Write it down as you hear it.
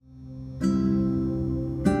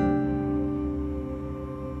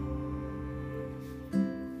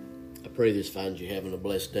Pray this finds you having a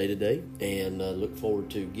blessed day today, and look forward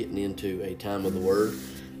to getting into a time of the Word.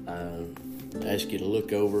 I ask you to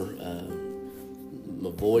look over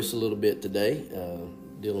my voice a little bit today,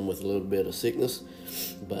 dealing with a little bit of sickness,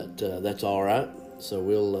 but that's all right. So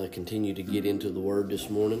we'll continue to get into the Word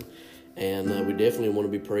this morning, and we definitely want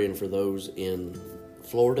to be praying for those in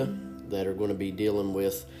Florida that are going to be dealing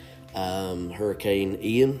with Hurricane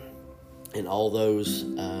Ian, and all those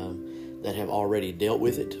that have already dealt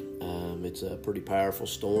with it. It's a pretty powerful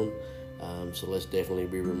storm, so let's definitely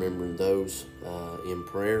be remembering those in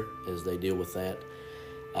prayer as they deal with that.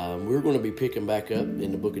 We're going to be picking back up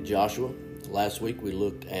in the book of Joshua. Last week we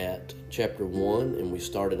looked at chapter 1, and we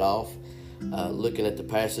started off looking at the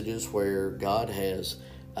passages where God has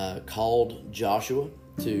called Joshua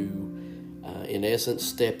to, in essence,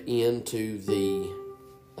 step into the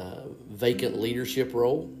vacant leadership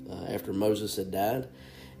role after Moses had died.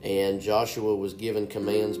 And Joshua was given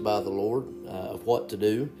commands by the Lord of what to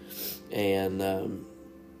do. And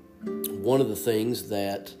one of the things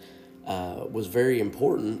that was very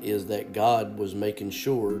important is that God was making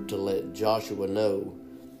sure to let Joshua know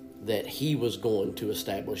that he was going to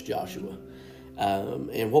establish Joshua.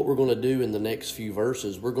 And what we're going to do in the next few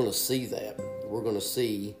verses, we're going to see that. We're going to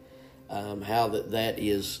see how that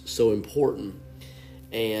is so important.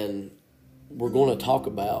 And we're going to talk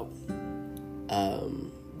about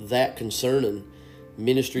that concerning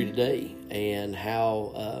ministry today and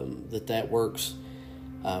how that works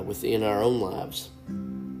within our own lives.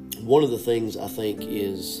 One of the things I think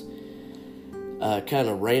is kind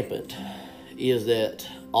of rampant is that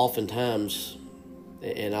oftentimes,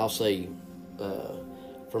 and I'll say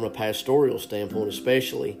from a pastoral standpoint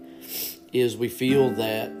especially, is we feel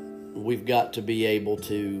that we've got to be able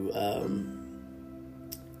to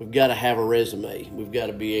we've got to have a resume. We've got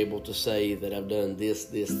to be able to say that I've done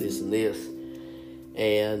this, and this.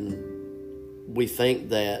 And we think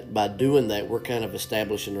that by doing that, we're kind of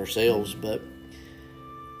establishing ourselves. But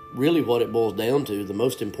really what it boils down to, the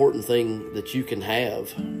most important thing that you can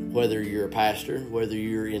have, whether you're a pastor, whether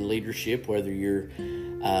you're in leadership, whether you're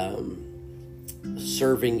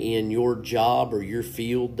serving in your job or your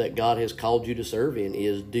field that God has called you to serve in,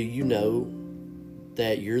 is, do you know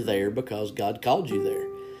that you're there because God called you there?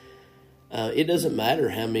 It doesn't matter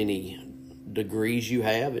how many degrees you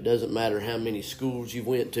have. It doesn't matter how many schools you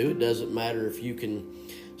went to. It doesn't matter if you can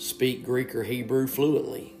speak Greek or Hebrew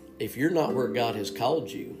fluently. If you're not where God has called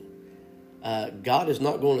you, God is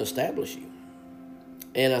not going to establish you.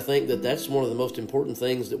 And I think that that's one of the most important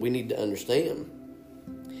things that we need to understand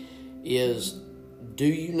is, do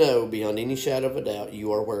you know beyond any shadow of a doubt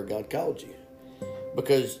you are where God called you?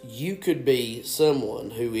 Because you could be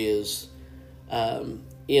someone who is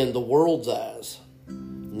in the world's eyes,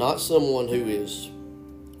 not someone who is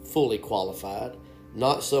fully qualified,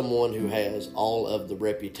 not someone who has all of the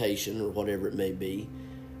reputation or whatever it may be,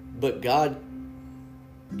 but God,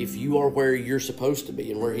 if you are where you're supposed to be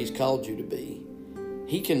and where He's called you to be,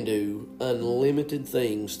 He can do unlimited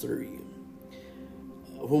things through you.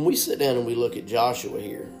 When we sit down and we look at Joshua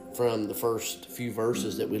here from the first few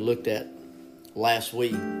verses that we looked at last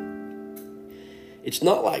week, it's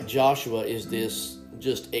not like Joshua is this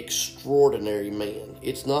just extraordinary man.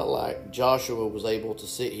 It's not like Joshua was able to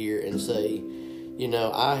sit here and say, you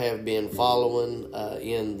know, I have been following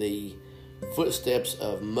in the footsteps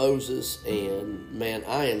of Moses, and man,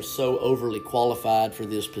 I am so overly qualified for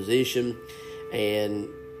this position, and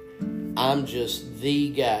I'm just the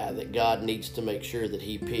guy that God needs to make sure that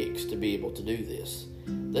He picks to be able to do this.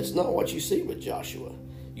 That's not what you see with Joshua.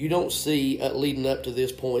 You don't see, leading up to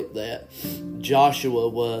this point, that Joshua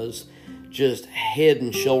was just head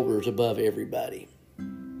and shoulders above everybody.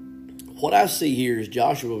 What I see here is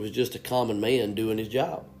Joshua was just a common man doing his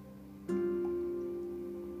job.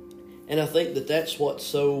 And I think that that's what's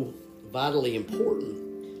so vitally important.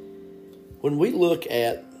 When we look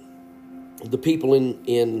at the people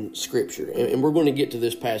in Scripture, and we're going to get to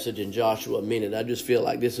this passage in Joshua in a minute, I just feel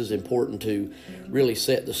like this is important to really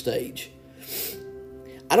set the stage.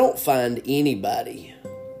 I don't find anybody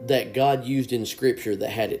that God used in Scripture that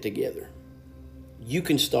had it together. You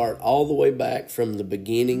can start all the way back from the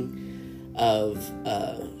beginning of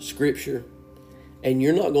Scripture, and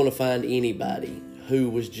you're not going to find anybody who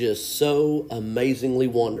was just so amazingly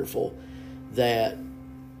wonderful that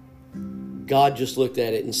God just looked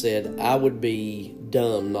at it and said, I would be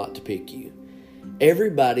dumb not to pick you.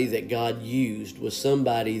 Everybody that God used was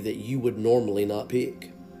somebody that you would normally not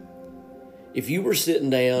pick. If you were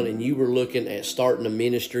sitting down and you were looking at starting a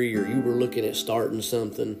ministry, or you were looking at starting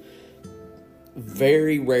something,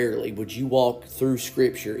 very rarely would you walk through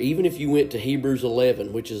Scripture, even if you went to Hebrews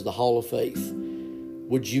 11, which is the Hall of Faith,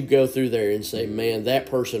 would you go through there and say, man, that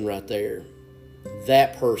person right there,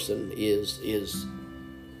 that person is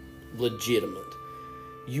legitimate?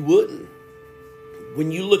 You wouldn't.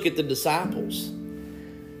 When you look at the disciples,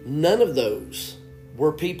 none of those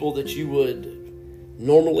were people that you would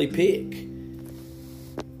normally pick.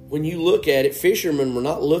 When you look at it, fishermen were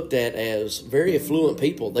not looked at as very affluent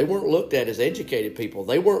people. They weren't looked at as educated people.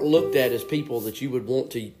 They weren't looked at as people that you would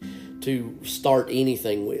want to start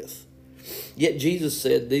anything with. Yet Jesus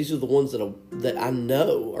said, these are the ones that I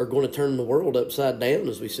know are going to turn the world upside down,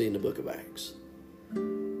 as we see in the book of Acts.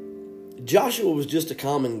 Joshua was just a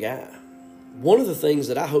common guy. One of the things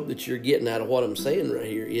that I hope that you're getting out of what I'm saying right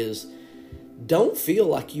here is, don't feel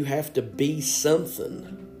like you have to be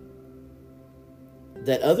something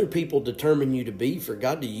that other people determine you to be for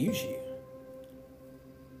God to use you.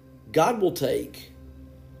 God will take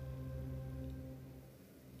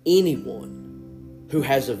anyone who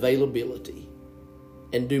has availability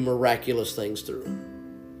and do miraculous things through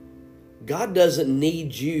them. God doesn't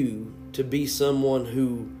need you to be someone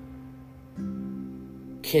who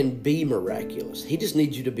can be miraculous. He just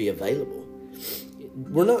needs you to be available.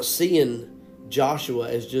 We're not seeing Joshua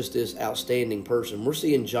as just this outstanding person. We're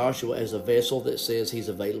seeing Joshua as a vessel that says he's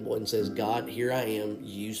available and says, God, here I am,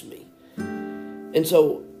 use me. And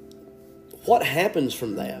so what happens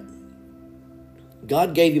from that?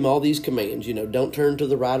 God gave him all these commands. Don't turn to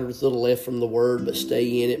the right or to the left from the word, but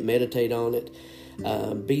stay in it, meditate on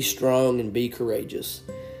it, be strong and be courageous.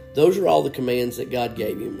 Those are all the commands that God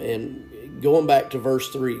gave him. And going back to verse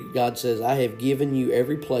 3, God says, I have given you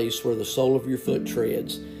every place where the sole of your foot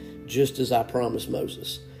treads, just as I promised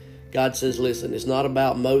Moses. God says, listen, it's not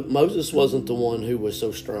about Moses wasn't the one who was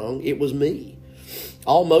so strong. It was me.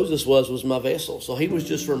 All Moses was my vessel. So he was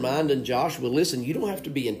just reminding Joshua, listen, you don't have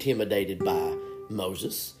to be intimidated by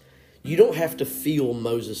Moses. You don't have to feel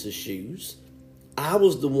Moses' shoes. I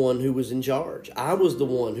was the one who was in charge. I was the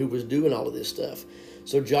one who was doing all of this stuff.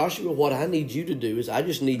 So Joshua, what I need you to do is I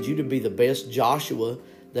just need you to be the best Joshua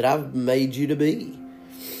that I've made you to be.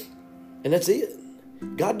 And that's it.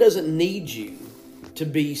 God doesn't need you to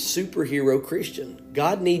be superhero Christian.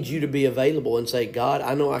 God needs you to be available and say, God,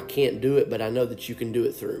 I know I can't do it, but I know that you can do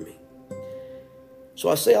it through me. So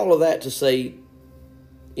I say all of that to say,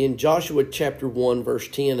 in Joshua chapter 1, verse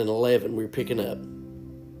 10 and 11, we're picking up.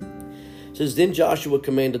 It says, Then Joshua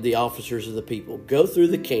commanded the officers of the people, Go through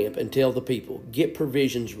the camp and tell the people, Get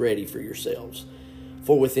provisions ready for yourselves,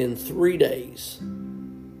 for within 3 days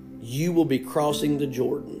you will be crossing the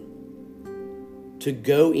Jordan to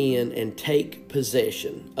go in and take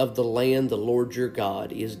possession of the land the Lord your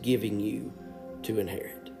God is giving you to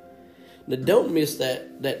inherit. Now, don't miss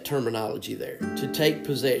that terminology there, to take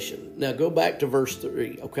possession. Now, go back to verse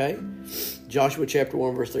 3, okay? Joshua chapter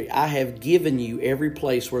 1, verse 3. I have given you every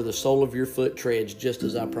place where the sole of your foot treads, just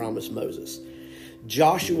as I promised Moses.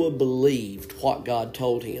 Joshua believed what God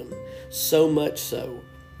told him, so much so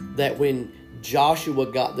that when Joshua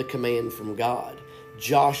got the command from God,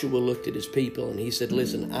 Joshua looked at his people and he said,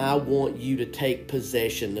 listen, I want you to take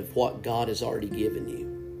possession of what God has already given you.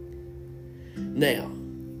 Now,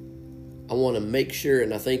 I want to make sure,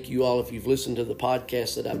 and I think you all, if you've listened to the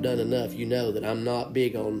podcast that I've done enough, you know that I'm not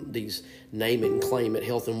big on these name it and claim it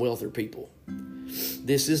health and wealthy people.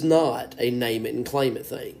 This is not a name it and claim it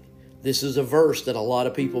thing. This is a verse that a lot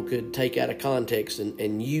of people could take out of context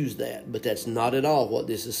and use that, but that's not at all what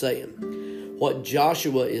this is saying. What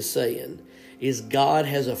Joshua is saying is God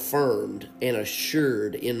has affirmed and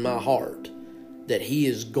assured in my heart that He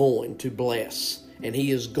is going to bless and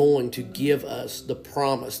He is going to give us the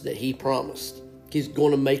promise that He promised. He's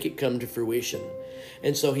going to make it come to fruition.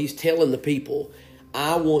 And so He's telling the people,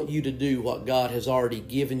 I want you to do what God has already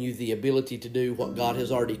given you the ability to do, what God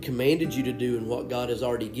has already commanded you to do, and what God has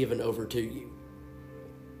already given over to you.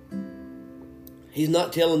 He's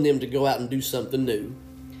not telling them to go out and do something new.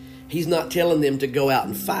 He's not telling them to go out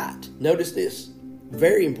and fight. Notice this.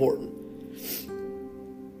 Very important.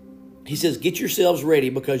 He says, get yourselves ready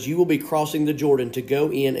because you will be crossing the Jordan to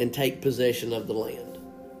go in and take possession of the land.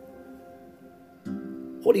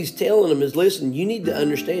 What he's telling them is, listen, you need to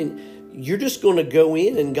understand, you're just going to go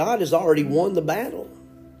in and God has already won the battle.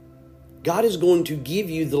 God is going to give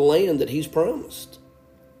you the land that He's promised.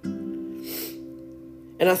 And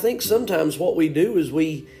I think sometimes what we do is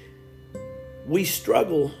we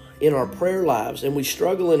struggle in our prayer lives and we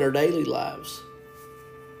struggle in our daily lives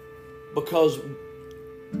because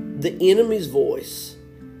the enemy's voice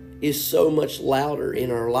is so much louder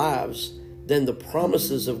in our lives than the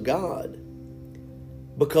promises of God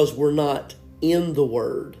because we're not in the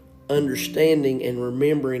Word, understanding and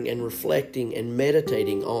remembering and reflecting and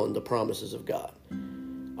meditating on the promises of God.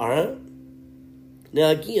 All right? Now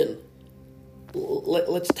again,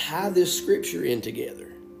 let's tie this scripture in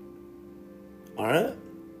together. All right?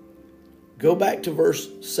 Go back to verse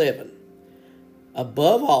 7.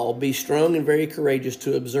 Above all, be strong and very courageous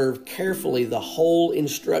to observe carefully the whole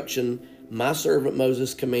instruction my servant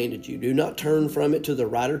Moses commanded you. Do not turn from it to the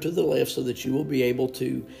right or to the left, so that you will be able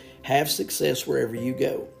to have success wherever you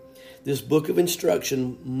go. This book of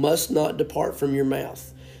instruction must not depart from your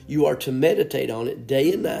mouth. You are to meditate on it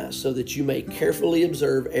day and night, so that you may carefully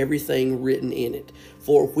observe everything written in it.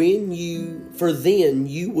 For then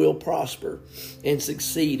you will prosper and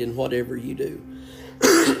succeed in whatever you do.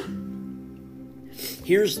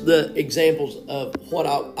 Here's the examples of what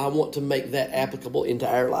I want to make that applicable into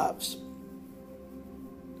our lives.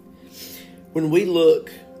 When we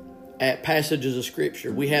look at passages of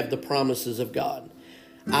Scripture, we have the promises of God.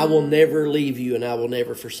 I will never leave you and I will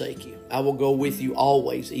never forsake you. I will go with you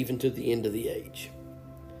always, even to the end of the age.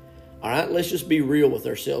 All right, let's just be real with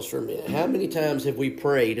ourselves for a minute. How many times have we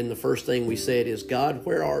prayed and the first thing we said is, God,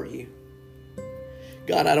 where are you?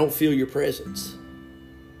 God, I don't feel your presence.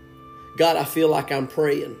 God, I feel like I'm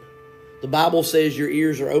praying. The Bible says your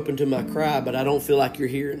ears are open to my cry, but I don't feel like you're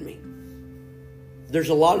hearing me. There's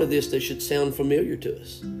a lot of this that should sound familiar to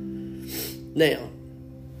us. Now,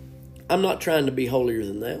 I'm not trying to be holier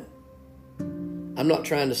than thou. I'm not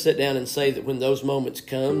trying to sit down and say that when those moments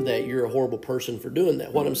come that you're a horrible person for doing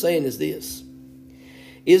that. What I'm saying is this.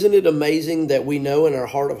 Isn't it amazing that we know in our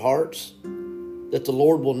heart of hearts that the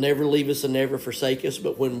Lord will never leave us and never forsake us,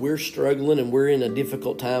 but when we're struggling and we're in a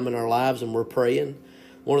difficult time in our lives and we're praying,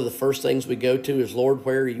 one of the first things we go to is, Lord,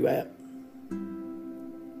 where are you at?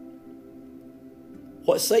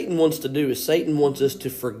 What Satan wants to do is Satan wants us to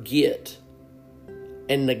forget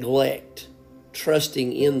and neglect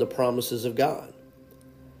trusting in the promises of God.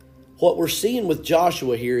 What we're seeing with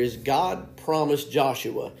Joshua here is God promised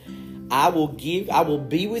Joshua, I will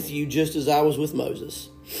be with you just as I was with Moses,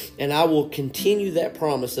 and I will continue that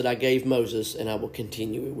promise that I gave Moses, and I will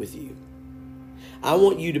continue it with you. I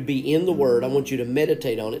want you to be in the Word. I want you to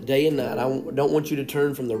meditate on it day and night. I don't want you to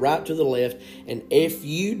turn from the right to the left. And if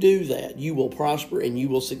you do that, you will prosper and you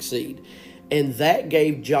will succeed. And that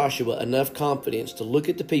gave Joshua enough confidence to look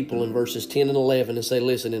at the people in verses 10 and 11 and say,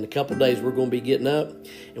 listen, in a couple of days we're going to be getting up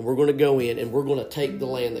and we're going to go in and we're going to take the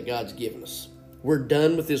land that God's given us. We're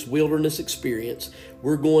done with this wilderness experience.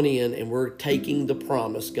 We're going in and we're taking the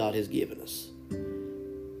promise God has given us.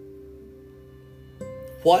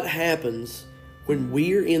 What happens when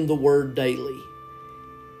we're in the Word daily?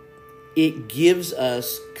 It gives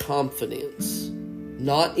us confidence,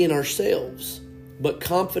 not in ourselves, but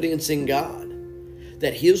confidence in God,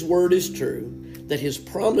 that His Word is true, that His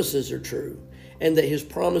promises are true, and that His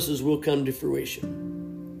promises will come to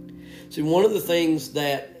fruition. See, one of the things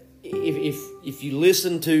that if you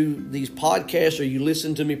listen to these podcasts or you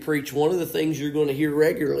listen to me preach, one of the things you're going to hear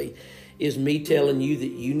regularly is me telling you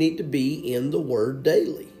that you need to be in the Word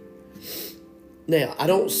daily. Now, I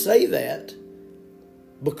don't say that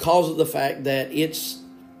because of the fact that it's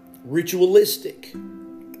ritualistic.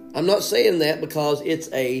 I'm not saying that because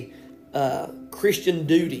it's a Christian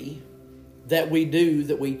duty that we do,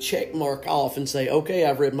 that we check mark off and say, okay,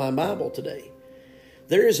 I've read my Bible today.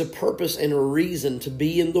 There is a purpose and a reason to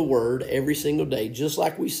be in the Word every single day, just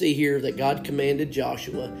like we see here that God commanded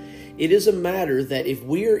Joshua. It is a matter that if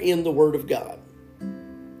we are in the Word of God,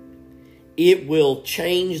 it will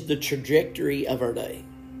change the trajectory of our day.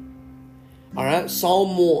 All right,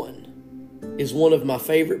 Psalm 1 is one of my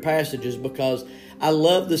favorite passages because I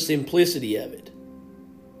love the simplicity of it.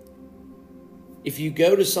 If you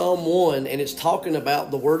go to Psalm 1 and it's talking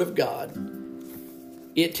about the Word of God,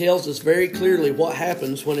 it tells us very clearly what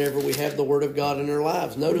happens whenever we have the Word of God in our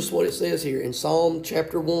lives. Notice what it says here in Psalm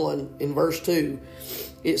chapter 1 in verse 2.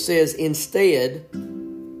 It says, instead,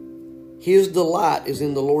 his delight is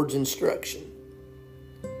in the Lord's instruction,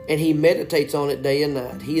 and he meditates on it day and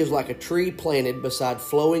night. He is like a tree planted beside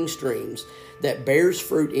flowing streams that bears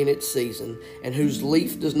fruit in its season, and whose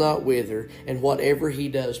leaf does not wither, and whatever he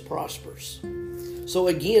does prospers. So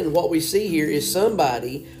again, what we see here is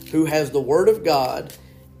somebody who has the Word of God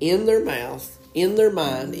in their mouth, in their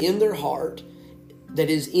mind, in their heart, that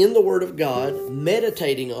is in the Word of God,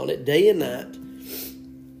 meditating on it day and night.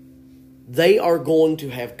 They are going to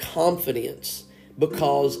have confidence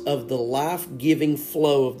because of the life-giving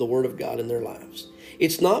flow of the Word of God in their lives.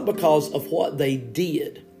 It's not because of what they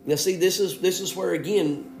did. Now see, this is where,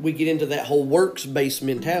 again, we get into that whole works-based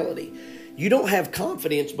mentality. You don't have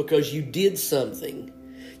confidence because you did something.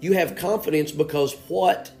 You have confidence because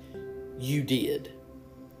what you did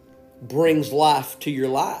brings life to your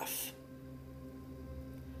life.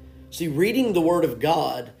 See, reading the Word of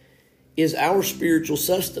God is our spiritual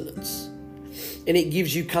sustenance. And it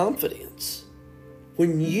gives you confidence.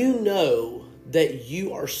 When you know that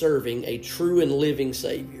you are serving a true and living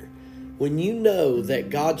Savior, when you know that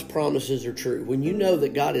God's promises are true, when you know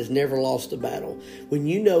that God has never lost a battle, when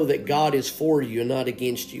you know that God is for you and not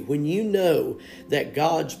against you, when you know that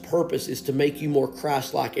God's purpose is to make you more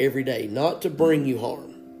Christ-like every day, not to bring you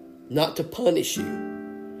harm, not to punish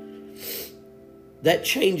you, that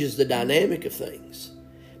changes the dynamic of things.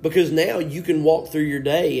 Because now you can walk through your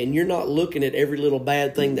day and you're not looking at every little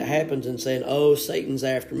bad thing that happens and saying, oh, Satan's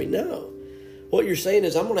after me. No. What you're saying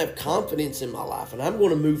is I'm going to have confidence in my life and I'm going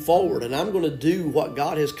to move forward and I'm going to do what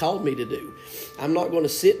God has called me to do. I'm not going to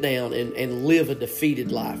sit down and live a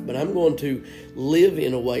defeated life, but I'm going to live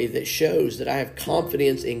in a way that shows that I have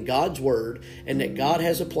confidence in God's word and that God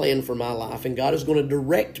has a plan for my life and God is going to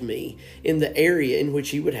direct me in the area in which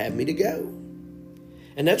He would have me to go.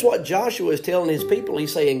 And that's what Joshua is telling his people.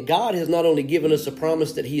 He's saying God has not only given us a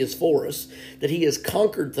promise that He is for us, that He has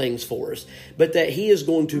conquered things for us, but that He is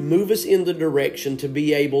going to move us in the direction to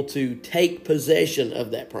be able to take possession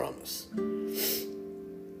of that promise.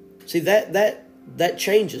 See, that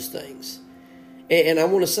changes things. And I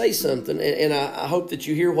want to say something, and I hope that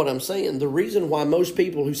you hear what I'm saying. The reason why most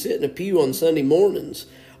people who sit in a pew on Sunday mornings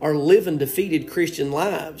are living defeated Christian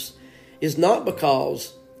lives is not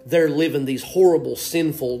because they're living these horrible,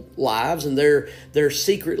 sinful lives and they're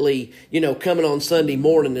secretly, coming on Sunday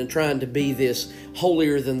morning and trying to be this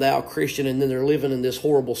holier-than-thou Christian, and then they're living in this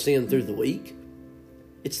horrible sin through the week.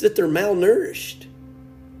 It's that they're malnourished.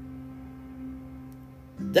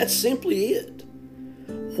 That's simply it.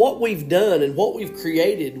 What we've done and what we've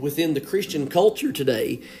created within the Christian culture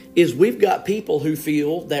today is we've got people who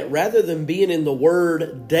feel that rather than being in the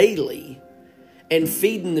Word daily and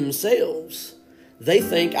feeding themselves, they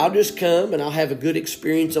think I'll just come and I'll have a good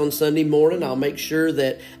experience on Sunday morning. I'll make sure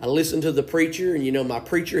that I listen to the preacher, and my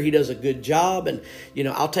preacher, he does a good job, and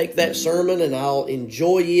I'll take that sermon and I'll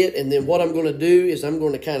enjoy it, and then what I'm going to do is I'm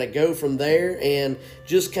going to kind of go from there and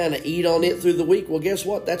just kind of eat on it through the week. Well, guess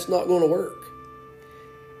what? That's not going to work.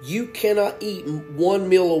 You cannot eat one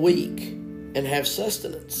meal a week and have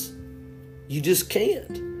sustenance. You just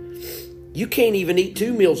can't. You can't even eat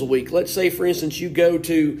 2 meals a week. Let's say, for instance, you go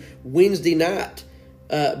to Wednesday night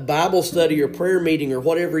Bible study or prayer meeting or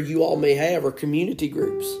whatever you all may have, or community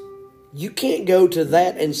groups. You can't go to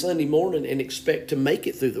that and Sunday morning and expect to make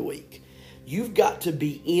it through the week. You've got to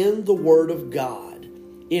be in the Word of God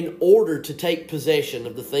in order to take possession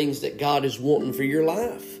of the things that God is wanting for your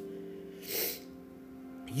life.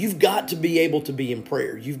 You've got to be able to be in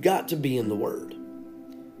prayer. You've got to be in the Word.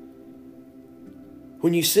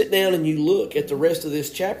 When you sit down and you look at the rest of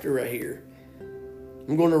this chapter right here,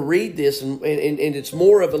 I'm going to read this, and it's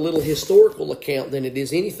more of a little historical account than it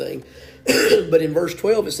is anything. But in verse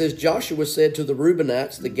 12 it says, Joshua said to the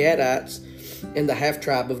Reubenites, the Gadites, and the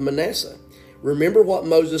half-tribe of Manasseh, remember what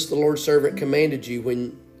Moses the Lord's servant commanded you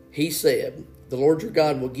when he said, the Lord your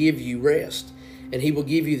God will give you rest, and He will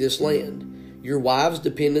give you this land. Your wives,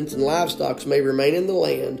 dependents, and livestock may remain in the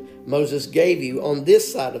land Moses gave you on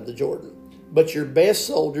this side of the Jordan. But your best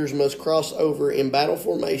soldiers must cross over in battle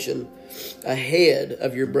formation ahead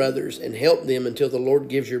of your brothers and help them until the Lord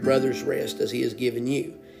gives your brothers rest as He has given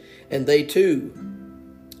you. And they too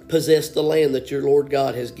possess the land that your Lord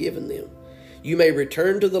God has given them. You may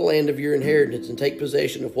return to the land of your inheritance and take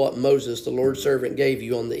possession of what Moses, the Lord's servant, gave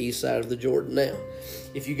you on the east side of the Jordan. Now,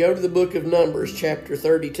 if you go to the book of Numbers, chapter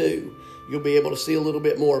 32, you'll be able to see a little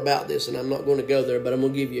bit more about this, and I'm not going to go there, but I'm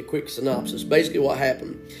going to give you a quick synopsis. Basically what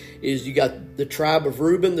happened is you got the tribe of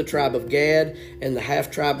Reuben, the tribe of Gad, and the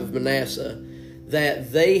half-tribe of Manasseh,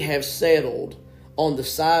 that they have settled on the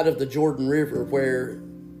side of the Jordan River where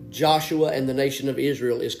Joshua and the nation of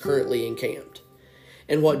Israel is currently encamped.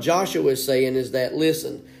 And what Joshua is saying is that,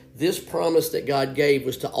 listen, this promise that God gave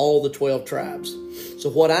was to all the 12 tribes. So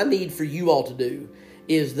what I need for you all to do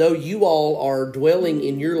is, though you all are dwelling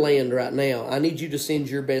in your land right now, I need you to send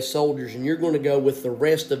your best soldiers, and you're going to go with the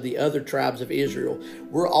rest of the other tribes of Israel.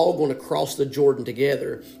 We're all going to cross the Jordan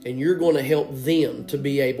together, and you're going to help them to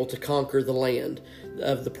be able to conquer the land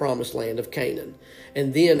of the promised land of Canaan.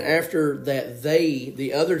 And then after that,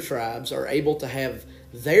 the other tribes, are able to have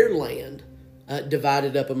their land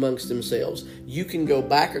divided up amongst themselves. You can go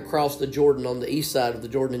back across the Jordan on the east side of the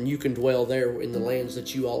Jordan, and you can dwell there in the lands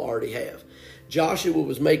that you all already have. Joshua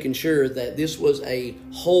was making sure that this was a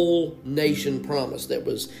whole nation promise that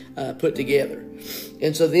was put together.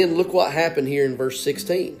 And so then look what happened here in verse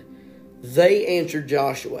 16. They answered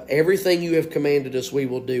Joshua, everything you have commanded us we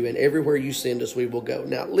will do, and everywhere you send us we will go.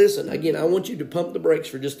 Now listen, again, I want you to pump the brakes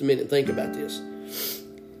for just a minute and think about this.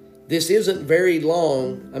 This isn't very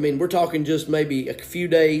long. I mean, we're talking just maybe a few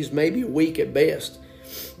days, maybe a week at best,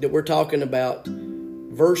 that we're talking about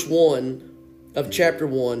verse 1 of chapter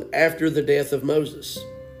 1 after the death of Moses.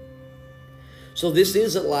 So this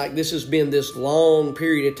isn't like this has been this long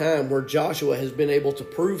period of time where Joshua has been able to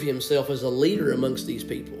prove himself as a leader amongst these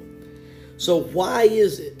people. So why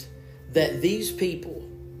is it that these people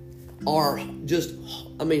are just,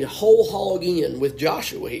 whole hog in with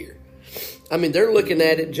Joshua here? I mean, they're looking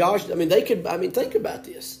at it, think about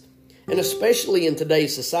this. And especially in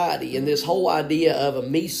today's society, and this whole idea of a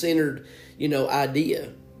me-centered,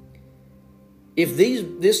 idea. If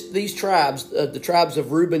these tribes, the tribes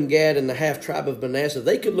of Reuben, Gad, and the half-tribe of Manasseh,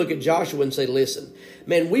 they could look at Joshua and say, listen,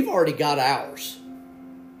 man, we've already got ours.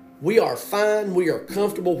 We are fine. We are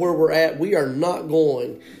comfortable where we're at. We are not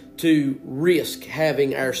going to risk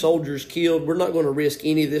having our soldiers killed. We're not going to risk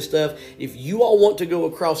any of this stuff. If you all want to go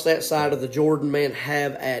across that side of the Jordan, man,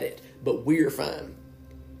 have at it. But we're fine.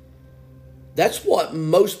 That's what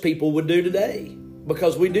most people would do today,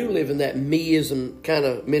 because we do live in that meism kind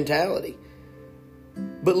of mentality.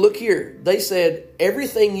 But look here, they said,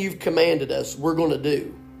 everything you've commanded us, we're going to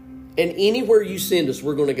do. And anywhere you send us,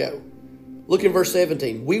 we're going to go. Look in verse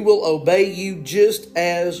 17. We will obey you just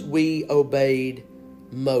as we obeyed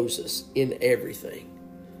Moses in everything.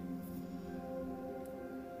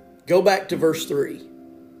 Go back to verse 3.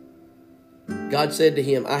 God said to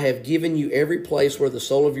him, I have given you every place where the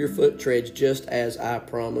sole of your foot treads, just as I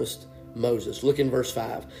promised Moses. Look in verse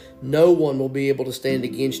 5. No one will be able to stand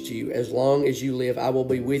against you. As long as you live, I will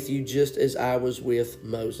be with you just as I was with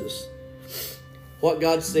Moses. What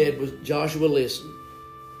God said was, Joshua, listen,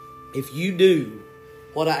 if you do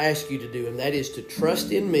what I ask you to do, and that is to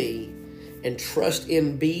trust in me and trust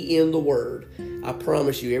in be in the Word, I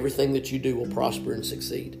promise you everything that you do will prosper and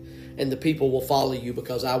succeed. And the people will follow you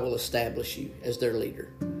because I will establish you as their leader.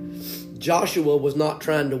 Joshua was not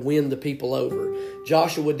trying to win the people over.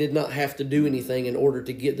 Joshua did not have to do anything in order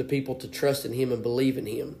to get the people to trust in him and believe in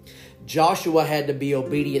him. Joshua had to be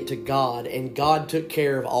obedient to God, and God took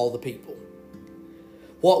care of all the people.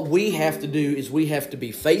 What we have to do is we have to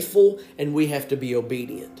be faithful and we have to be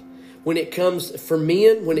obedient. When it comes for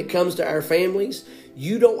men, when it comes to our families,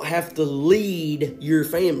 you don't have to lead your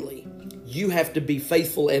family. You have to be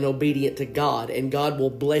faithful and obedient to God, and God will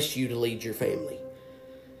bless you to lead your family.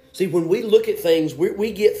 See, when we look at things,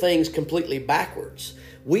 we get things completely backwards.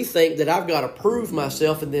 We think that I've got to prove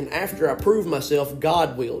myself, and then after I prove myself,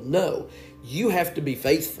 God will. No, you have to be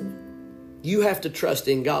faithful. You have to trust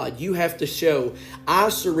in God. You have to show, I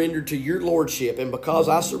surrender to your lordship, and because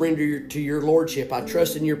I surrender to your lordship, I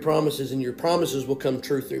trust in your promises, and your promises will come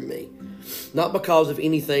true through me. Not because of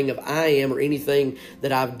anything of I am or anything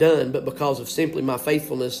that I've done, but because of simply my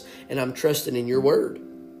faithfulness, and I'm trusting in your word.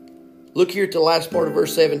 Look here at the last part of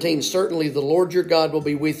verse 17. Certainly the Lord your God will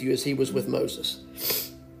be with you as he was with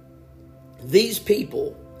Moses. These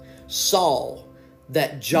people saw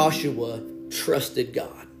that Joshua trusted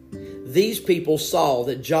God. These people saw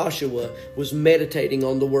that Joshua was meditating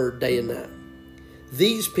on the word day and night.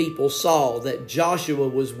 These people saw that Joshua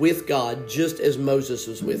was with God just as Moses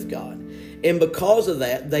was with God. And because of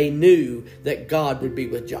that, they knew that God would be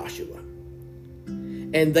with Joshua.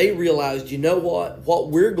 And they realized, you know what? What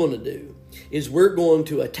we're going to do is we're going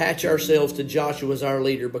to attach ourselves to Joshua as our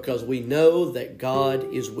leader because we know that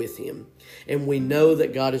God is with him. And we know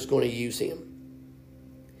that God is going to use him.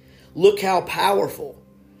 Look how powerful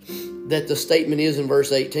that the statement is in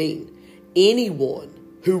verse 18. Anyone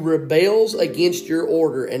who rebels against your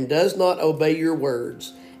order and does not obey your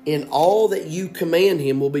words, in all that you command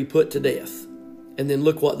him will be put to death. And then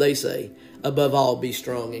look what they say. Above all, be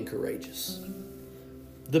strong and courageous.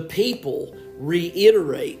 The people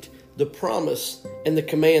reiterate the promise and the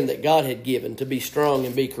command that God had given to be strong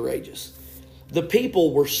and be courageous. The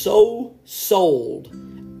people were so sold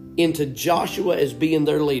into Joshua as being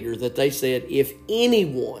their leader that they said, if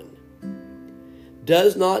anyone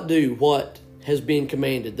does not do what has been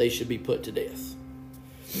commanded, they should be put to death.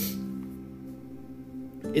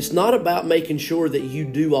 It's not about making sure that you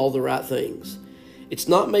do all the right things. It's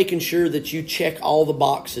not making sure that you check all the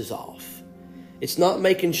boxes off. It's not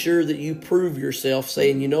making sure that you prove yourself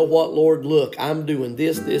saying, you know what, Lord, look, I'm doing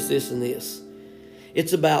this, this, this, and this.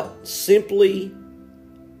 It's about simply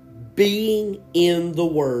being in the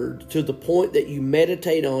Word to the point that you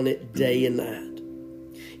meditate on it day and night.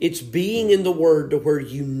 It's being in the Word to where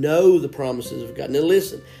you know the promises of God. Now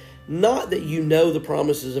listen, not that you know the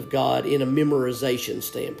promises of God in a memorization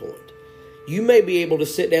standpoint. You may be able to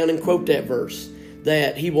sit down and quote that verse,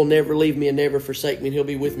 that he will never leave me and never forsake me, and he'll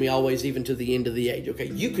be with me always, even to the end of the age. Okay,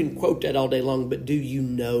 you can quote that all day long, but do you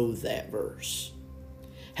know that verse?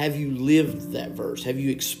 Have you lived that verse? Have you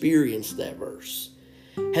experienced that verse?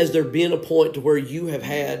 Has there been a point to where you have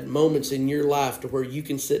had moments in your life to where you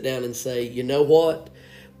can sit down and say, you know what?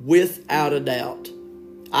 Without a doubt,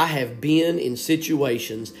 I have been in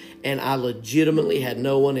situations and I legitimately had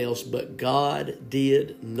no one else, but God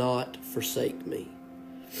did not forsake me.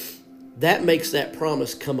 That makes that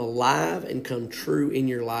promise come alive and come true in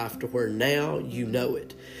your life to where now you know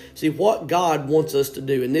it. See, what God wants us to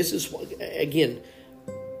do, and this is, again,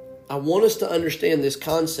 I want us to understand this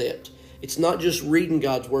concept. It's not just reading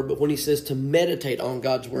God's Word, but when He says to meditate on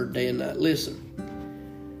God's Word day and night. Listen,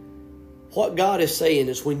 what God is saying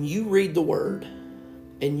is when you read the Word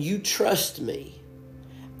and you trust me,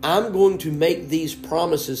 I'm going to make these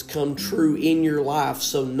promises come true in your life.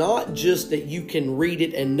 So not just that you can read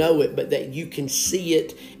it and know it, but that you can see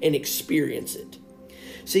it and experience it.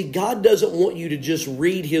 See, God doesn't want you to just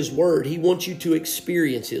read His Word. He wants you to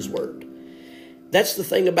experience His Word. That's the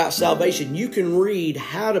thing about salvation. You can read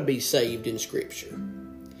how to be saved in Scripture,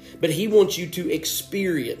 but He wants you to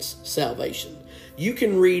experience salvation. You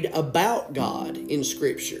can read about God in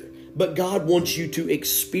Scripture, but God wants you to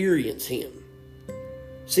experience Him.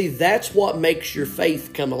 See, that's what makes your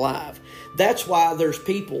faith come alive. That's why there's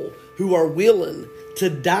people who are willing to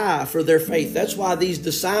die for their faith. That's why these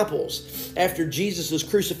disciples, after Jesus'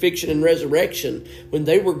 crucifixion and resurrection, when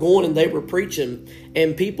they were going and they were preaching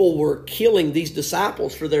and people were killing these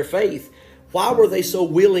disciples for their faith, why were they so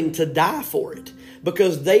willing to die for it?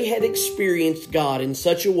 Because they had experienced God in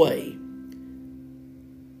such a way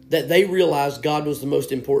that they realized God was the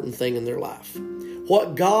most important thing in their life.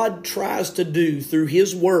 What God tries to do through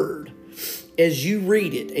His Word, as you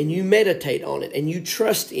read it and you meditate on it and you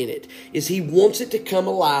trust in it, is He wants it to come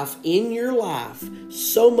alive in your life,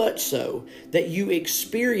 so much so that you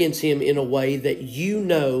experience Him in a way that you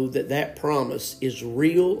know that that promise is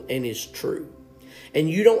real and is true. And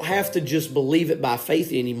you don't have to just believe it by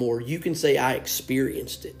faith anymore. You can say, I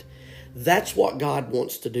experienced it. That's what God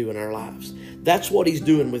wants to do in our lives. That's what He's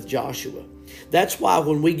doing with Joshua. That's why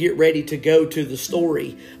when we get ready to go to the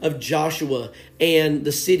story of Joshua and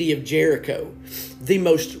the city of Jericho, the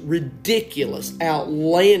most ridiculous,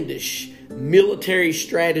 outlandish military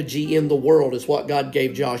strategy in the world is what God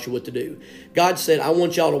gave Joshua to do. God said, I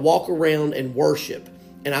want y'all to walk around and worship,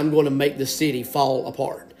 and I'm going to make the city fall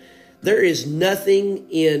apart. There is nothing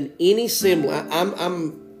in any semblance.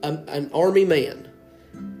 I'm an army man.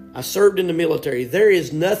 I served in the military. There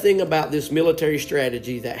is nothing about this military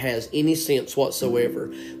strategy that has any sense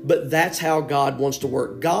whatsoever. But that's how God wants to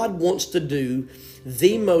work. God wants to do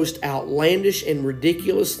the most outlandish and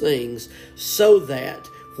ridiculous things so that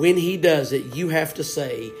when He does it, you have to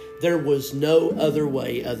say, there was no other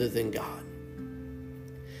way other than God.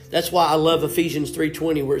 That's why I love Ephesians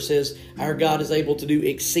 3:20 where it says, our God is able to do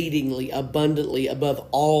exceedingly abundantly above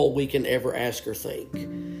all we can ever ask or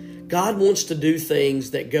think. God wants to do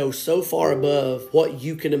things that go so far above what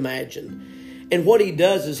you can imagine. And what He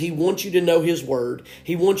does is He wants you to know His Word.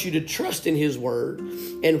 He wants you to trust in His Word.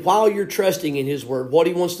 And while you're trusting in His Word, what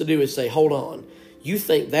He wants to do is say, hold on, you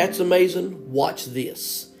think that's amazing? Watch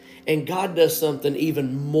this. And God does something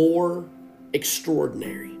even more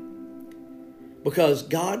extraordinary. Because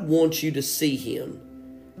God wants you to see Him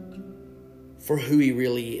for who He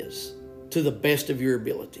really is, to the best of your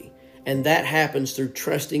ability. And that happens through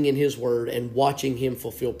trusting in His Word and watching Him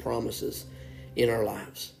fulfill promises in our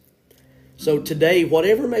lives. So today,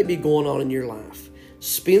 whatever may be going on in your life,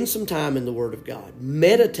 spend some time in the Word of God.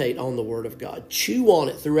 Meditate on the Word of God. Chew on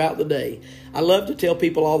it throughout the day. I love to tell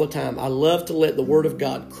people all the time, I love to let the Word of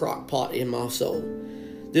God crock pot in my soul.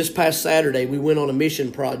 This past Saturday, we went on a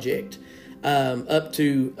mission project up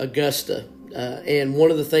to Augusta. And one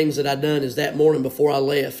of the things that I done is that morning before I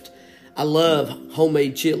left, I love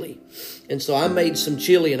homemade chili. And so I made some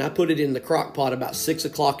chili and I put it in the crock pot about 6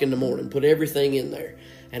 o'clock in the morning, put everything in there.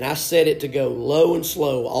 And I set it to go low and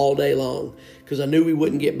slow all day long because I knew we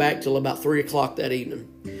wouldn't get back till about 3 o'clock that evening.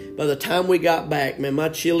 By the time we got back, man, my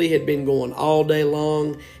chili had been going all day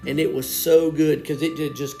long and it was so good because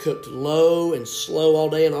it just cooked low and slow all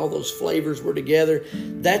day and all those flavors were together.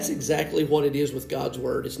 That's exactly what it is with God's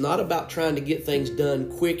Word. It's not about trying to get things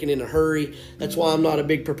done quick and in a hurry. That's why I'm not a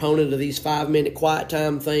big proponent of these 5-minute quiet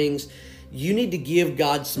time things. You need to give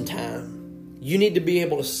God some time. You need to be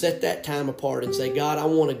able to set that time apart and say, God, I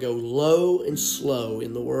want to go low and slow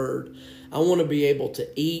in the Word. I want to be able to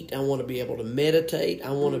eat. I want to be able to meditate.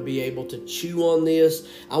 I want to be able to chew on this.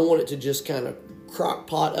 I want it to just kind of crock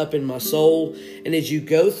pot up in my soul. And as you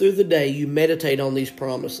go through the day, you meditate on these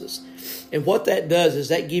promises. And what that does is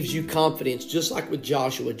that gives you confidence, just like with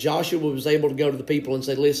Joshua. Joshua was able to go to the people and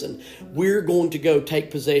say, listen, we're going to go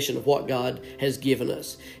take possession of what God has given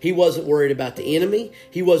us. He wasn't worried about the enemy.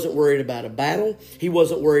 He wasn't worried about a battle. He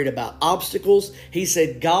wasn't worried about obstacles. He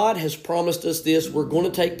said, God has promised us this. We're going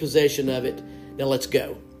to take possession of it. Now let's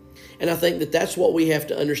go. And I think that that's what we have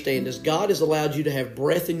to understand is God has allowed you to have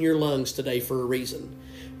breath in your lungs today for a reason.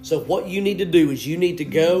 So what you need to do is you need to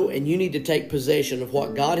go and you need to take possession of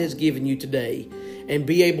what God has given you today and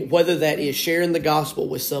be able, whether that is sharing the gospel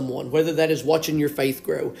with someone, whether that is watching your faith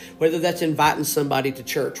grow, whether that's inviting somebody to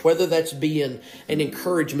church, whether that's being an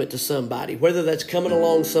encouragement to somebody, whether that's coming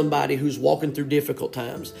along somebody who's walking through difficult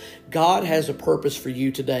times. God has a purpose for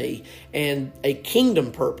you today and a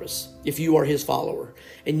kingdom purpose if you are His follower.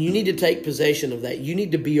 And you need to take possession of that. You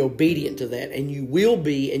need to be obedient to that. And you will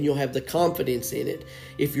be, and you'll have the confidence in it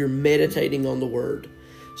if you're meditating on the Word.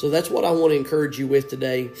 So that's what I want to encourage you with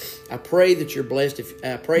today. I pray that you're blessed.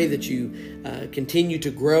 I pray that you continue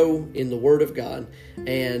to grow in the Word of God.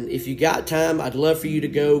 And if you got time, I'd love for you to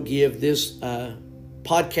go give this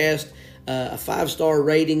podcast a 5-star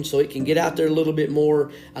rating so it can get out there a little bit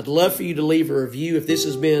more. I'd love for you to leave a review. If this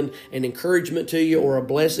has been an encouragement to you or a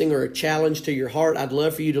blessing or a challenge to your heart, I'd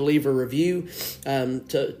love for you to leave a review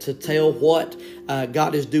to tell what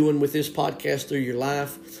God is doing with this podcast through your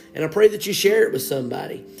life. And I pray that you share it with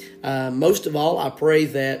somebody. Most of all, I pray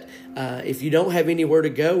that if you don't have anywhere to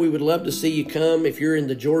go, we would love to see you come. If you're in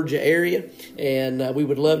the Georgia area, and we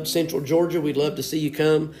would love Central Georgia, we'd love to see you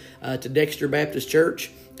come to Dexter Baptist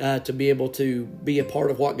Church to be able to be a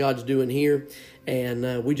part of what God's doing here.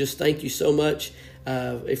 And we just thank you so much.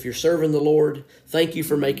 If you're serving the Lord, thank you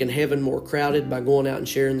for making heaven more crowded by going out and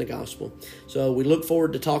sharing the gospel. So we look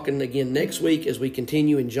forward to talking again next week as we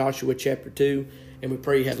continue in Joshua chapter 2. And we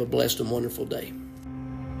pray you have a blessed and wonderful day.